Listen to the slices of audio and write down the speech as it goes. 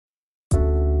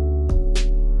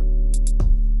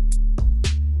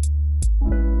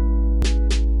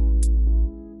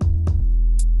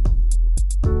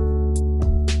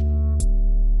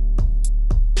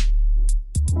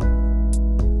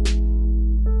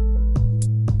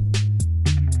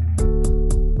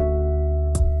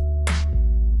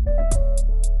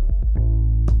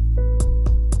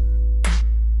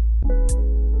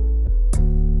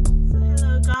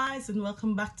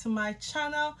welcome back to my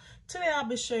channel. Today I'll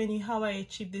be showing you how I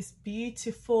achieved this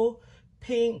beautiful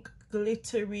pink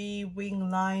glittery wing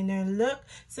liner look.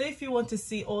 So if you want to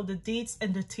see all the deets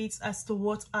and the teats as to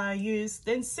what I use,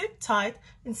 then sit tight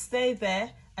and stay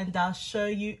there and I'll show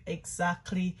you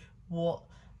exactly what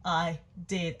I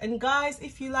did. And guys,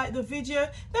 if you like the video,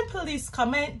 then please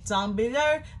comment down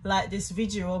below, like this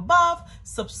video above,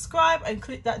 subscribe and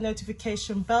click that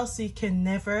notification bell so you can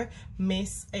never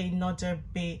miss another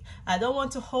beat. I don't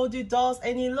want to hold you dolls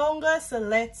any longer, so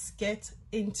let's get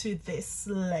into this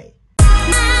slay.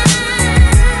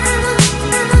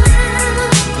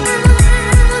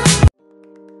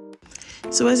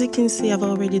 So as you can see, I've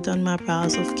already done my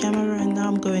brows off camera and now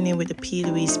I'm going in with the P.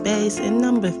 Louise base in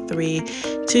number 3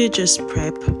 to just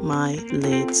prep my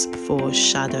lids for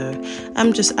shadow.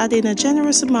 I'm just adding a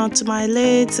generous amount to my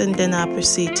lids and then I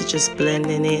proceed to just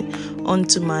blending it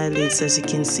onto my lids, as you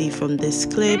can see from this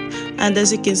clip. And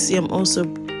as you can see, I'm also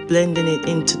blending it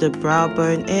into the brow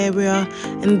bone area,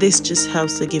 and this just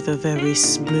helps to give a very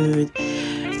smooth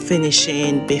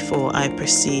finishing before I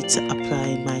proceed to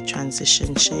apply my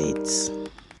transition shades.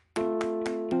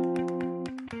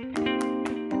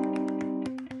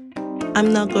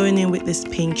 I'm now going in with this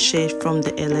pink shade from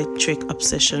the Electric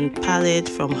Obsession palette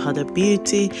from Huda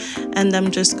Beauty, and I'm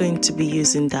just going to be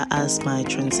using that as my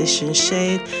transition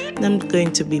shade. And I'm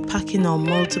going to be packing on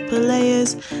multiple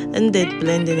layers and then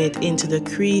blending it into the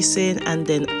creasing and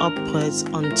then upwards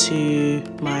onto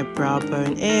my brow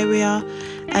bone area.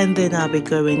 And then I'll be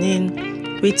going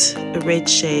in with a red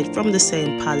shade from the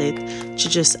same palette to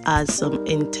just add some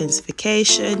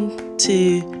intensification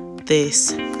to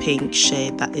this pink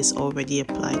shade that is already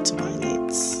applied to my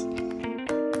lids.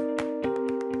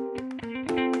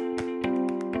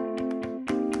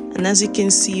 And as you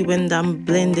can see, when I'm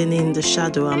blending in the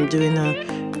shadow, I'm doing a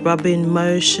rubbing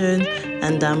motion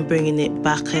and I'm bringing it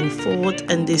back and forth,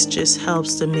 and this just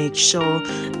helps to make sure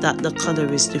that the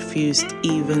color is diffused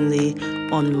evenly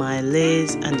on my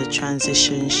lids and the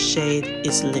transition shade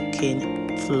is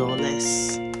looking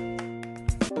flawless.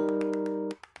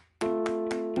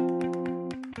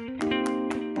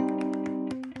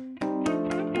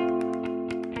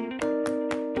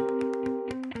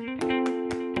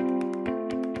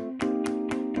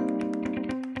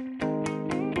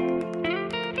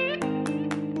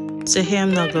 So here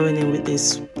I'm now going in with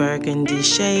this burgundy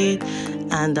shade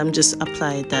and I'm just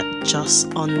applying that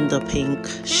just on the pink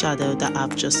shadow that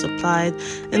I've just applied,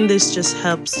 and this just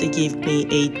helps to give me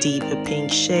a deeper pink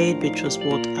shade, which was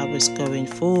what I was going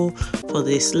for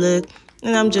this look.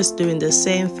 And I'm just doing the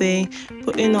same thing,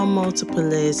 putting on multiple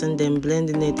layers and then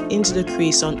blending it into the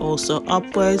crease and also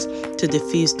upwards to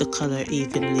diffuse the color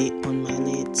evenly on my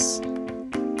lids.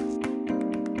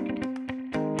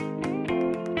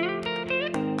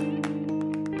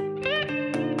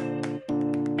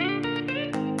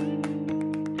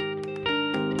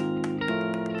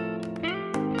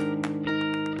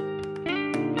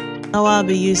 Now I'll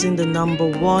be using the number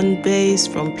 1 base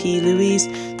from P. Louise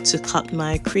to cut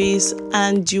my crease,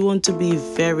 and you want to be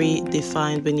very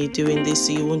defined when you're doing this,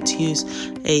 so you want to use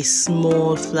a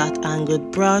small flat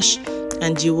angled brush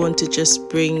and you want to just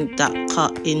bring that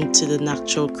cut into the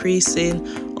natural creasing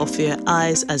of your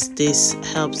eyes, as this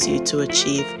helps you to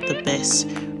achieve the best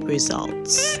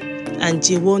results. And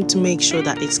you want to make sure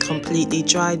that it's completely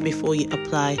dried before you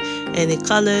apply any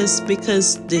colors,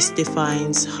 because this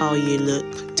defines how your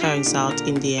look turns out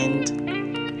in the end.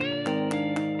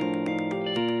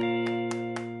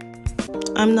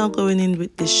 I'm now going in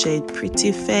with the shade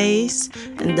Pretty Face,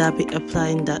 and I'll be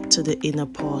applying that to the inner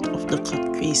part of the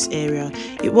cut crease area.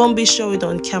 It won't be showing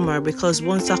on camera because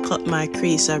once I cut my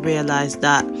crease, I realized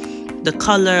that the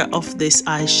color of this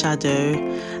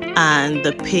eyeshadow and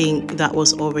the pink that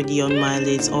was already on my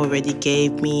lids already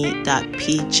gave me that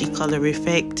peachy color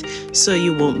effect, so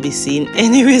you won't be seeing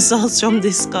any results from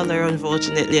this color.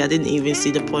 Unfortunately, I didn't even see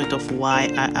the point of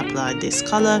why I applied this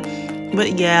color.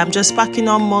 But yeah, I'm just packing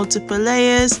on multiple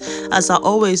layers, as I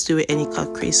always do with any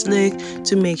cut crease look,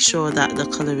 to make sure that the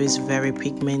color is very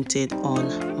pigmented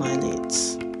on my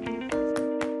lids.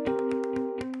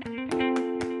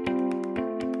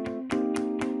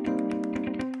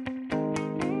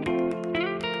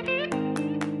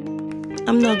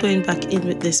 I'm now going back in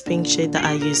with this pink shade that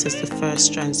I used as the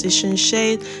first transition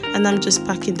shade, and I'm just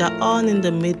packing that on in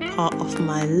the mid part of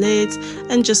my lids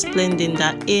and just blending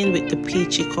that in with the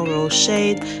peachy coral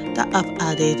shade that I've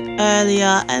added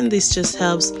earlier, and this just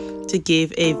helps to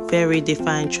give a very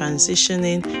defined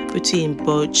transitioning between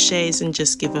both shades and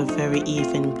just give a very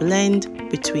even blend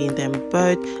between them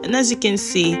both. And as you can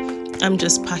see, I'm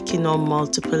just packing on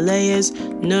multiple layers,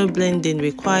 no blending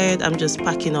required. I'm just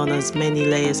packing on as many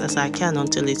layers as I can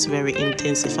until it's very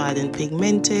intensified and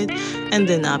pigmented, and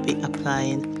then I'll be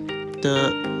applying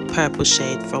the purple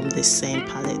shade from this same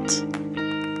palette.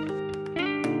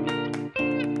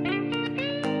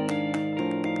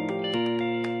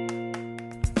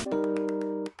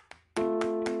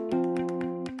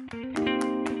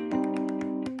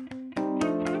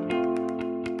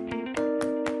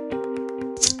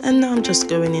 And now I'm just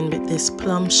going in with this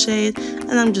plum shade,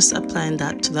 and I'm just applying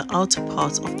that to the outer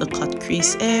part of the cut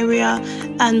crease area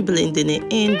and blending it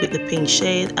in with the pink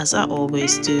shade, as I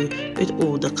always do with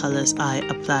all the colors I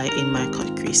apply in my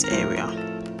cut crease area.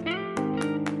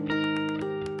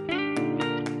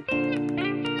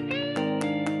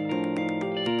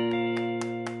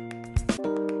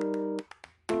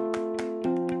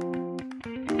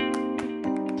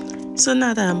 So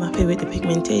now that I'm happy with the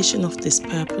pigmentation of this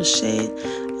purple shade,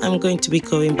 I'm going to be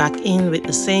going back in with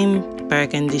the same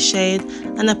burgundy shade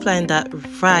and applying that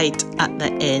right at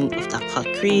the end of the cut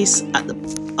crease, at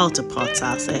the outer parts,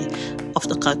 I'll say, of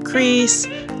the cut crease.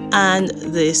 And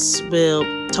this will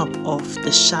top off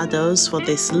the shadows for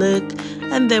this look.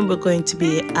 And then we're going to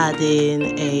be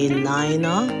adding a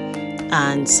liner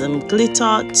and some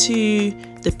glitter to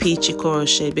the peachy coral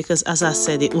shade, because as I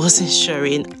said, it wasn't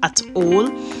showing at all.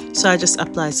 So I just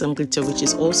applied some glitter, which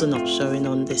is also not showing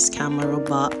on this camera,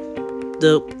 but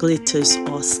the glitters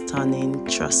are stunning,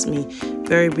 trust me.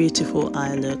 Very beautiful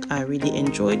eye look. I really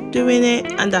enjoyed doing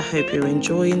it, and I hope you're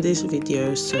enjoying this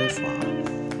video so far.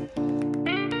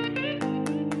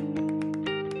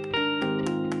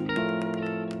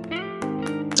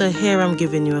 So here I'm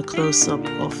giving you a close-up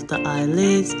of the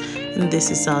eyelids, and this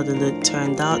is how the look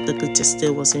turned out. The glitter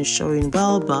still wasn't showing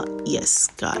well, but yes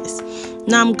guys.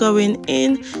 Now I'm going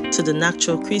in to the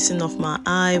natural creasing of my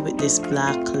eye with this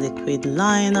black liquid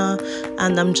liner,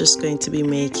 and I'm just going to be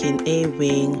making a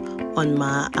wing on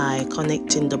my eye,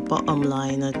 connecting the bottom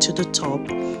liner to the top,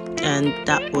 and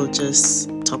that will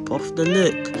just top off the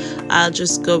look. I'll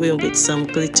just go in with some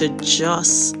glitter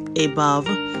just above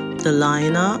the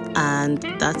liner, and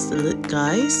that's the look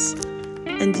guys.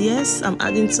 And yes, I'm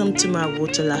adding some to my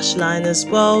water lash line as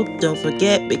well, don't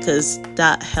forget, because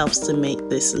that helps to make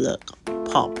this look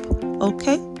pop.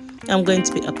 Okay, I'm going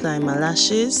to be applying my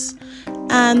lashes,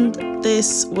 and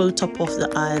this will top off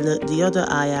the eye look. The other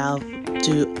eye I'll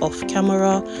do off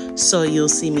camera, so you'll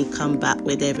see me come back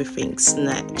with everything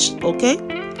snatched. Okay.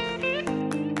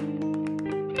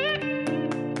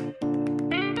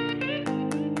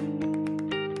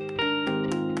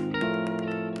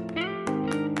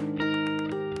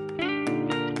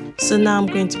 So now I'm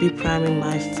going to be priming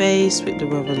my face with the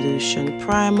Revolution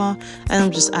primer, and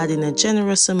I'm just adding a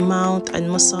generous amount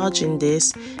and massaging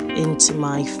this into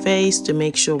my face to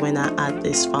make sure when I add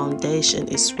this foundation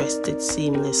it's rested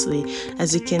seamlessly.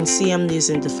 As you can see, I'm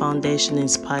using the foundation in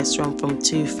Spice Rum from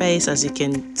Too Faced, as you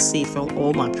can see from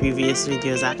all my previous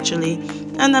videos actually.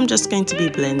 And I'm just going to be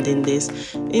blending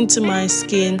this into my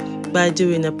skin by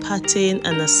doing a patting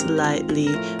and a slightly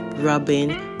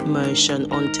rubbing motion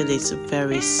until it's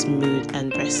very smooth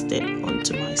and rested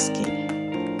onto my skin.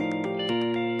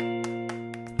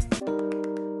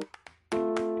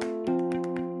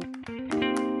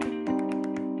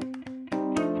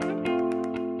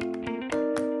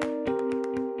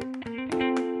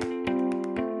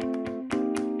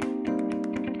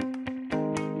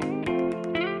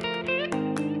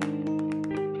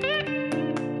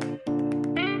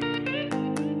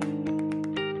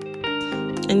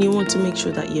 And you want to make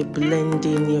sure that you're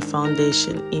blending your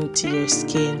foundation into your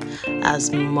skin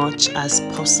as much as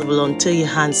possible until your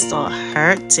hands start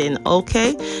hurting,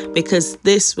 okay? Because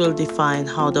this will define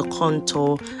how the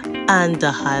contour and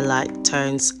the highlight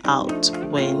turns out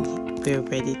when we're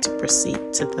ready to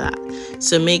proceed to that.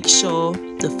 So make sure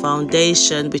the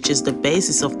foundation, which is the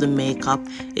basis of the makeup,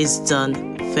 is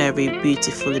done very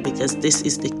beautifully, because this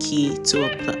is the key to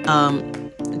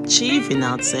achieving,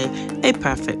 I'd say, a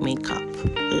perfect makeup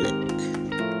look.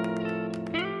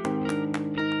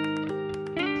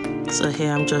 So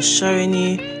here I'm just showing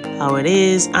you how it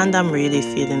is, and I'm really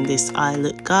feeling this eye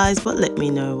look guys, but let me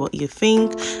know what you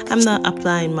think. I'm now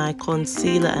applying my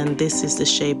concealer, and this is the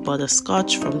shade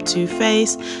Butterscotch from Too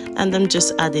Faced, and I'm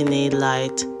just adding a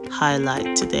light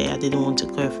highlight today. I didn't want to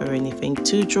go for anything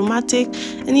too dramatic.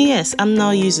 And yes, I'm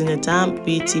now using a damp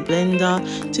beauty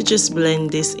blender to just blend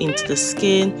this into the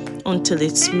skin until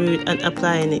it's smooth, and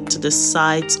applying it to the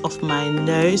sides of my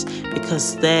nose,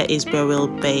 because there is where we'll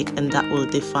bake, and that will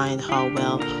define how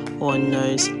well our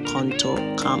nose contour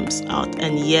comes out.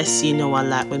 And yes, you know I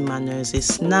like when my nose is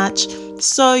snatched,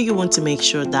 so you want to make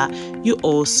sure that you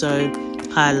also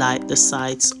highlight the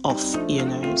sides of your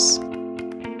nose.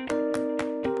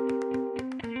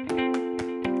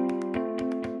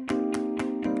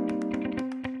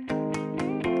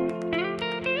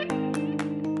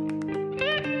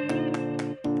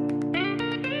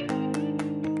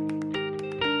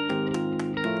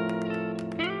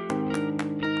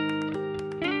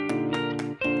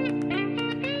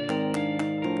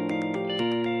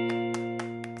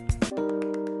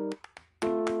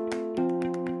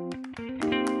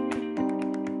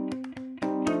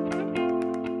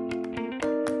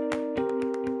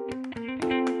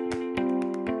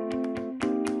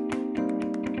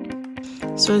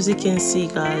 So as you can see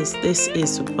guys, this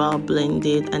is well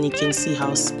blended and you can see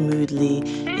how smoothly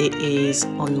it is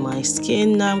on my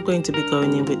skin. Now I'm going to be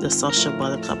going in with the Sashieka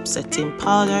Buttercup setting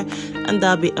powder, and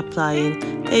I'll be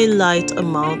applying a light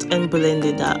amount and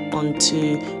blending that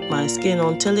onto my skin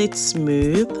until it's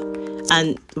smooth.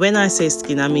 And when I say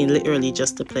skin, I mean literally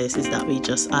just the places that we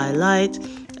just highlight,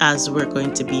 as we're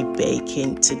going to be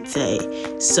baking today.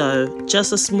 So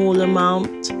just a small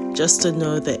amount, just to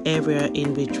know the area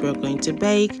in which we're going to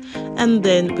bake, and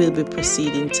then we'll be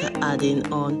proceeding to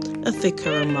adding on a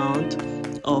thicker amount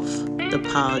of the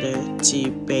powder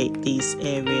to bake these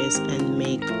areas and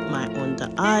make my under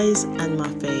eyes and my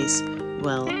face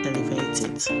well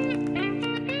elevated.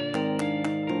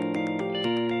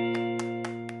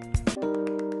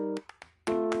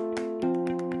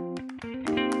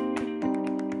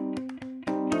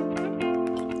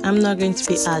 I'm now going to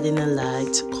be adding a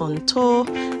light contour,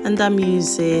 and I'm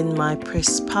using my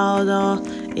pressed powder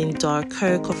in dark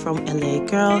cocoa from LA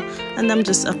Girl, and I'm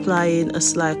just applying a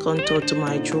slight contour to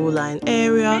my jawline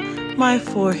area, my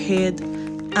forehead,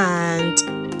 and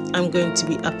I'm going to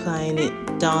be applying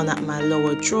it down at my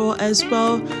lower jaw as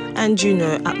well, and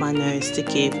at my nose to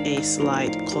give a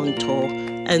slight contour,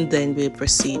 and then we'll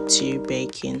proceed to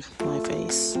baking my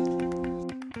face.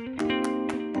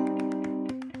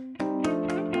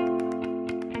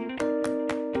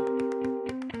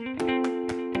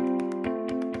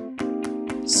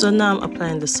 So now I'm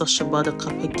applying the Sashieka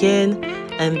Buttercup again,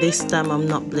 and this time I'm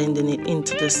not blending it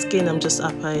into the skin. I'm just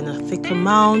applying a thick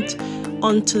amount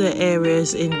onto the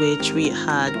areas in which we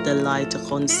had the lighter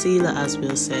concealer, as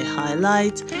we'll say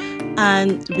highlight,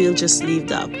 and we'll just leave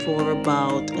that for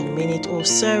about a minute or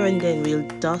so, and then we'll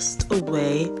dust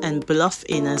away and bluff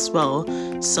in as well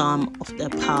some of the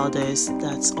powders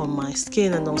that's on my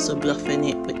skin, and also bluffing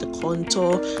it with the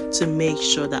contour to make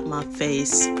sure that my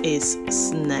face is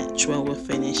snatched when we're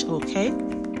finished. Okay.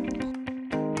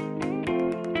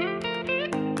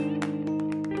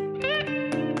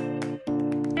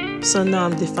 So now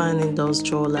I'm defining those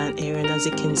jawline area, and as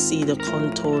you can see, the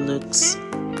contour looks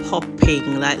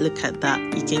popping. Like, look at that,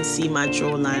 you can see my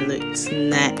jawline looks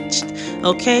snatched.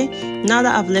 Okay, now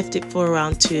that I've left it for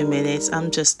around 2 minutes,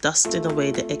 I'm just dusting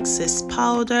away the excess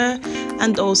powder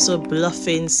and also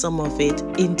bluffing some of it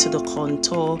into the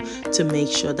contour to make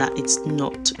sure that it's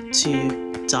not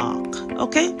too dark.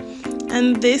 Okay,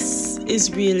 and this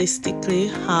is realistically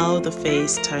how the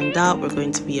face turned out. We're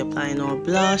going to be applying our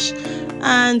blush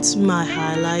and my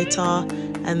highlighter,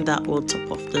 and that will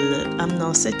top off the look. I'm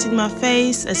now setting my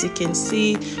face, as you can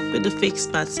see, with the Fix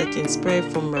Matte Setting Spray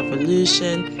from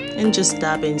Revolution, and just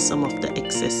dabbing some of the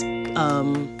excess,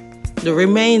 the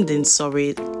remaining,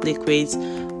 liquids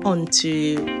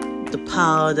onto the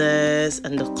powders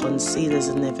and the concealers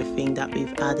and everything that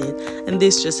we've added, and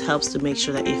this just helps to make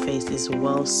sure that your face is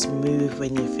well smooth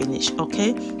when you finish. Okay,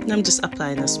 and I'm just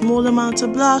applying a small amount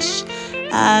of blush,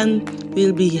 and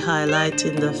we'll be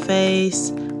highlighting the face,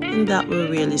 and that will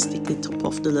realistically top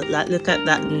off the look. Like, look at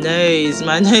that nose,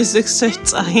 my nose looks so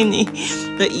tiny.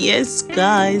 But yes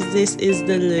guys, this is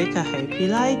the look. I hope you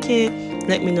like it.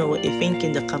 Let me know what you think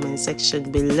in the comment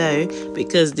section below,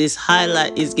 because this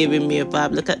highlight is giving me a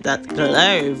vibe. Look at that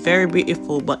glow, very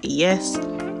beautiful. But yes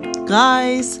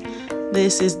guys,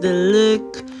 this is the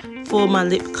look for my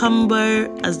lip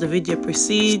combo. As the video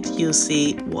proceeds, you'll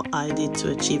see what I did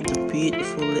to achieve the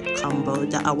beautiful lip combo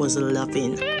that I was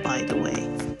loving, by the way.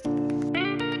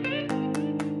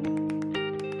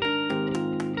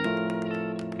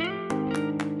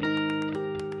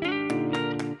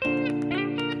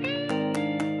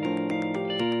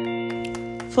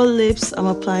 For lips, I'm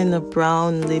applying a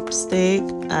brown lipstick,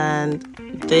 and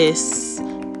this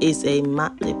is a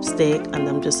matte lipstick, and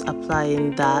I'm just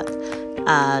applying that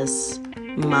as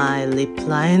my lip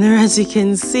liner, as you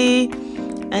can see.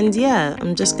 And yeah,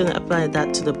 I'm just gonna apply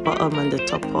that to the bottom and the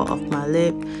top part of my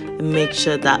lip, and make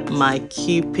sure that my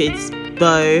Cupid's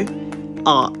bow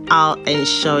are out and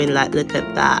showing. Like, look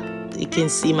at that, You can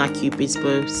see my cupid's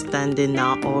bow standing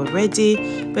now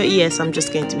already, but yes, I'm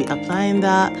just going to be applying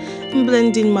that and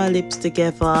blending my lips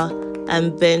together,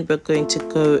 and then we're going to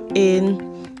go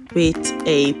in with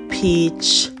a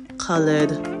peach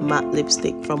colored matte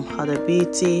lipstick from Huda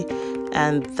Beauty,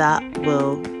 and that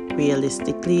will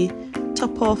realistically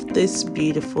top off this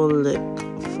beautiful look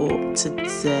for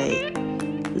today.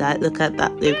 Like, look at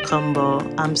that lip combo.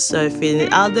 I'm so feeling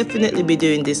it. I'll definitely be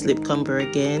doing this lip combo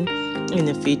again in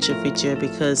a future video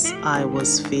because I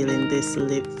was feeling this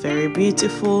lip very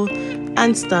beautiful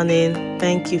and stunning.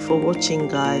 Thank you for watching,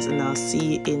 guys, and I'll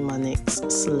see you in my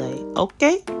next slay.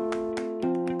 Okay,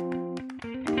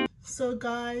 so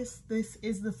guys, this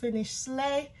is the finished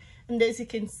slay, and as you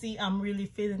can see, I'm really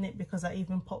feeling it because I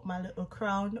even popped my little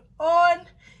crown on.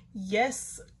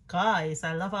 Yes guys,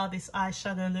 I love how this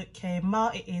eyeshadow look came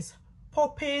out. It is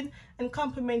popping and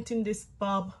complementing this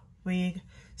bob wig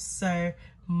so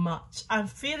much. I'm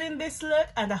feeling this look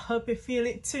and I hope you feel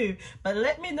it too, but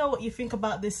let me know what you think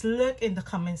about this look in the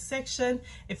comment section,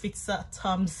 if it's a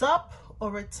thumbs up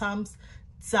or a thumbs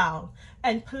down.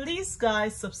 And please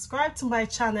guys, subscribe to my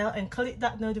channel and click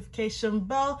that notification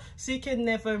bell so you can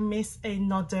never miss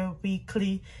another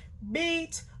weekly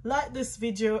beat. Like this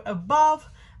video above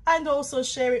and also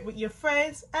share it with your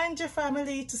friends and your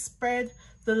family to spread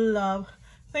the love.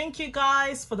 Thank you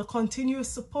guys for the continuous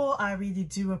support. I really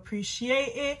do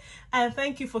appreciate it, and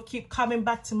thank you for keep coming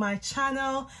back to my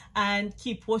channel and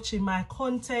keep watching my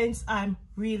content. I'm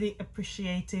really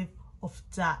appreciative of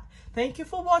that. Thank you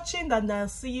for watching, and I'll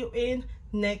see you in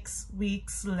next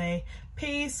week's slay.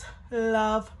 Peace,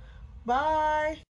 love, bye.